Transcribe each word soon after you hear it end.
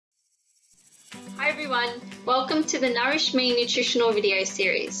Hi everyone, welcome to the Nourish Me nutritional video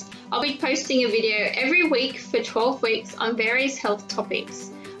series. I'll be posting a video every week for 12 weeks on various health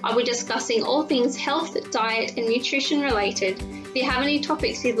topics. I'll be discussing all things health, diet and nutrition related. If you have any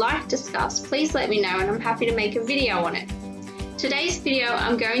topics you'd like to discuss, please let me know and I'm happy to make a video on it. Today's video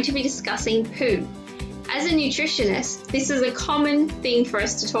I'm going to be discussing poo. As a nutritionist, this is a common thing for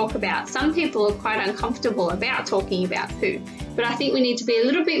us to talk about. Some people are quite uncomfortable about talking about poo, but I think we need to be a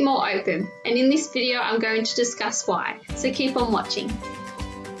little bit more open. And in this video, I'm going to discuss why. So keep on watching.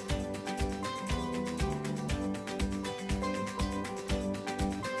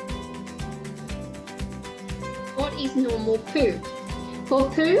 What is normal poo? Well,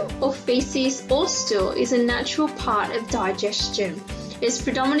 poo or feces or stool is a natural part of digestion. It's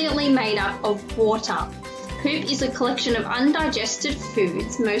predominantly made up of water. Poop is a collection of undigested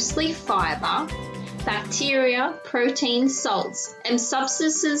foods, mostly fibre, bacteria, protein, salts, and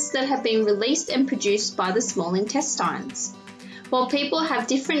substances that have been released and produced by the small intestines. While people have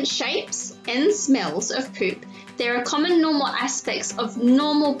different shapes and smells of poop, there are common normal aspects of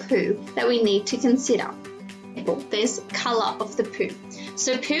normal poo that we need to consider. There's colour of the poo.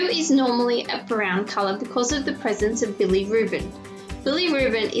 So poo is normally a brown colour because of the presence of bilirubin.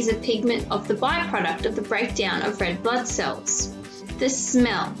 Bilirubin is a pigment of the byproduct of the breakdown of red blood cells. The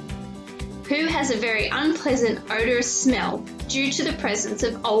smell. Poo has a very unpleasant odorous smell due to the presence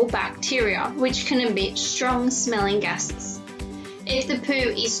of old bacteria, which can emit strong smelling gases. If the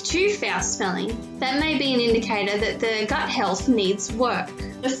poo is too foul smelling, that may be an indicator that the gut health needs work.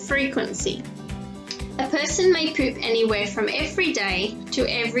 The frequency. A person may poop anywhere from every day to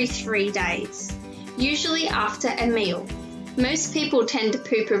every 3 days, usually after a meal. Most people tend to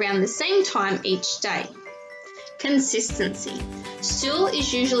poop around the same time each day. Consistency. Stool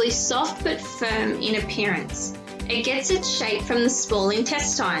is usually soft but firm in appearance. It gets its shape from the small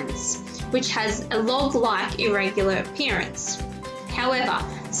intestines, which has a log-like irregular appearance. However,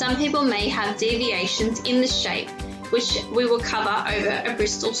 some people may have deviations in the shape, which we will cover over a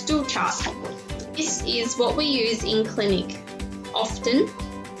Bristol stool chart. This is what we use in clinic often.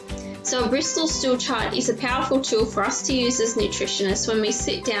 So a Bristol stool chart is a powerful tool for us to use as nutritionists when we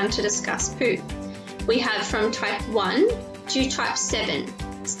sit down to discuss poo. We have from type 1 to type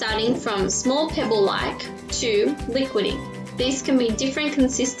 7, starting from small pebble-like to liquidy. These can be different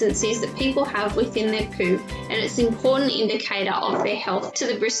consistencies that people have within their poo, and it's an important indicator of their health to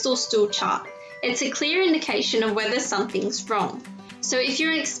the Bristol stool chart. It's a clear indication of whether something's wrong. So if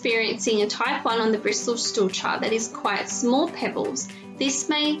you're experiencing a type 1 on the Bristol stool chart that is quite small pebbles, this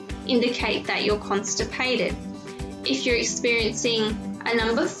may indicate that you're constipated. If you're experiencing a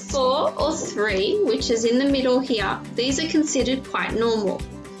number 4 or 3, which is in the middle here, these are considered quite normal.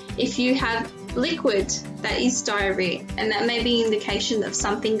 If you have liquid, that is diarrhea, and that may be an indication of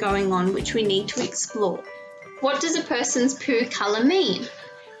something going on which we need to explore. What does a person's poo colour mean?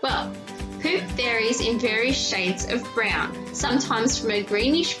 Well, poop varies in various shades of brown. Sometimes from a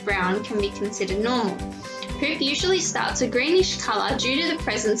greenish brown can be considered normal. Poop usually starts a greenish colour due to the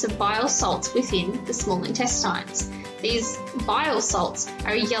presence of bile salts within the small intestines. These bile salts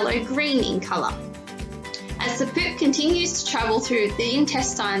are yellow-green in colour. As the poop continues to travel through the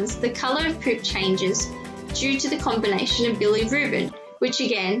intestines, the colour of poop changes due to the combination of bilirubin, which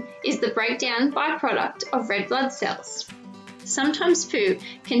again is the breakdown byproduct of red blood cells. Sometimes poo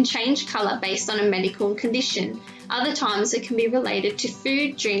can change colour based on a medical condition. Other times it can be related to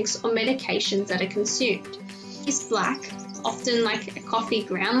food, drinks or medications that are consumed. It's black, often like a coffee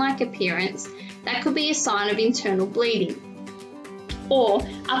ground-like appearance. That could be a sign of internal bleeding or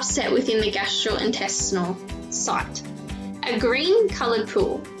upset within the gastrointestinal site. A green coloured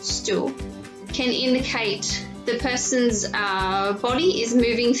stool can indicate the person's body is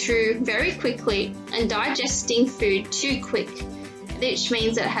moving through very quickly and digesting food too quick, which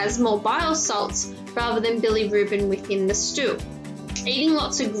means it has more bile salts rather than bilirubin within the stool. Eating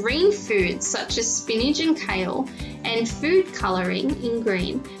lots of green foods such as spinach and kale and food colouring in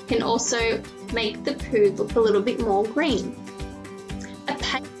green can also make the poo look a little bit more green.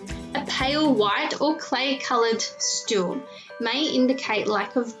 A pale white or clay coloured stool may indicate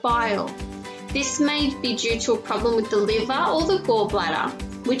lack of bile. This may be due to a problem with the liver or the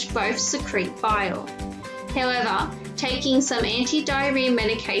gallbladder, which both secrete bile. However, taking some anti-diarrhea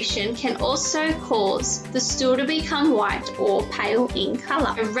medication can also cause the stool to become white or pale in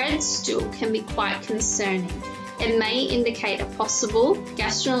colour. A red stool can be quite concerning. It may indicate a possible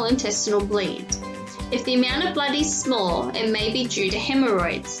gastrointestinal bleed. If the amount of blood is small, it may be due to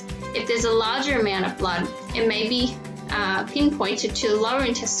hemorrhoids. If there's a larger amount of blood, it may be pinpointed to the lower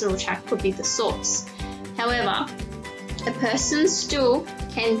intestinal tract could be the source. However, a person's stool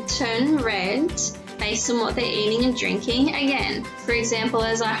can turn red based on what they're eating and drinking. Again, for example,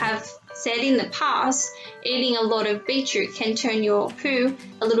 as I have said in the past, eating a lot of beetroot can turn your poo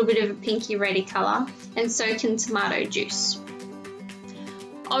a little bit of a pinky reddy colour, and so can tomato juice.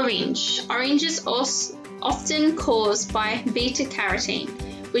 Orange. Orange is also often caused by beta-carotene,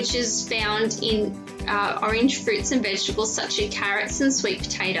 which is found in orange fruits and vegetables such as carrots and sweet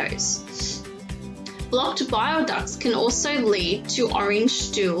potatoes. Blocked bile ducts can also lead to orange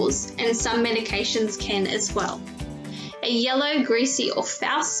stools, and some medications can as well. A yellow, greasy or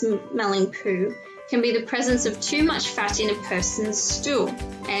foul-smelling poo can be the presence of too much fat in a person's stool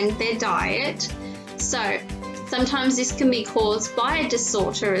and their diet. So sometimes this can be caused by a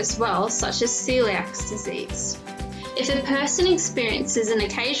disorder as well, such as celiac disease. If a person experiences an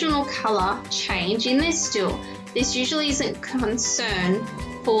occasional colour change in their stool, this usually isn't a concern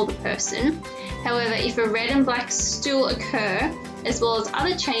for the person. However, if a red and black stool occur, as well as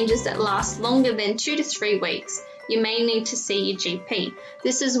other changes that last longer than 2 to 3 weeks, you may need to see your GP.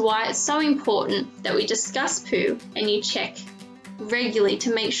 This is why it's so important that we discuss poo and you check regularly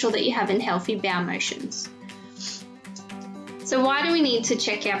to make sure that you're having healthy bowel motions. So why do we need to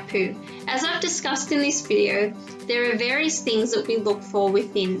check our poo? As I've discussed in this video, there are various things that we look for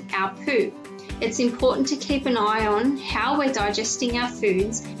within our poo. It's important to keep an eye on how we're digesting our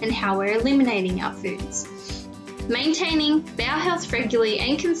foods and how we're eliminating our foods. Maintaining bowel health regularly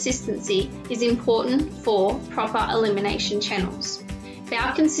and consistency is important for proper elimination channels.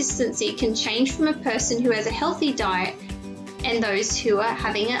 Bowel consistency can change from a person who has a healthy diet and those who are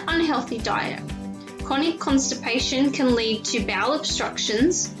having an unhealthy diet. Chronic constipation can lead to bowel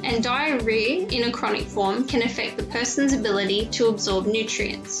obstructions, and diarrhea in a chronic form can affect the person's ability to absorb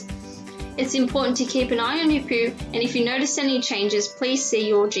nutrients. It's important to keep an eye on your poo, and if you notice any changes, please see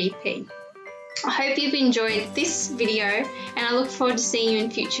your GP. I hope you've enjoyed this video, and I look forward to seeing you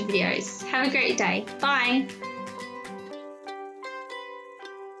in future videos. Have a great day. Bye.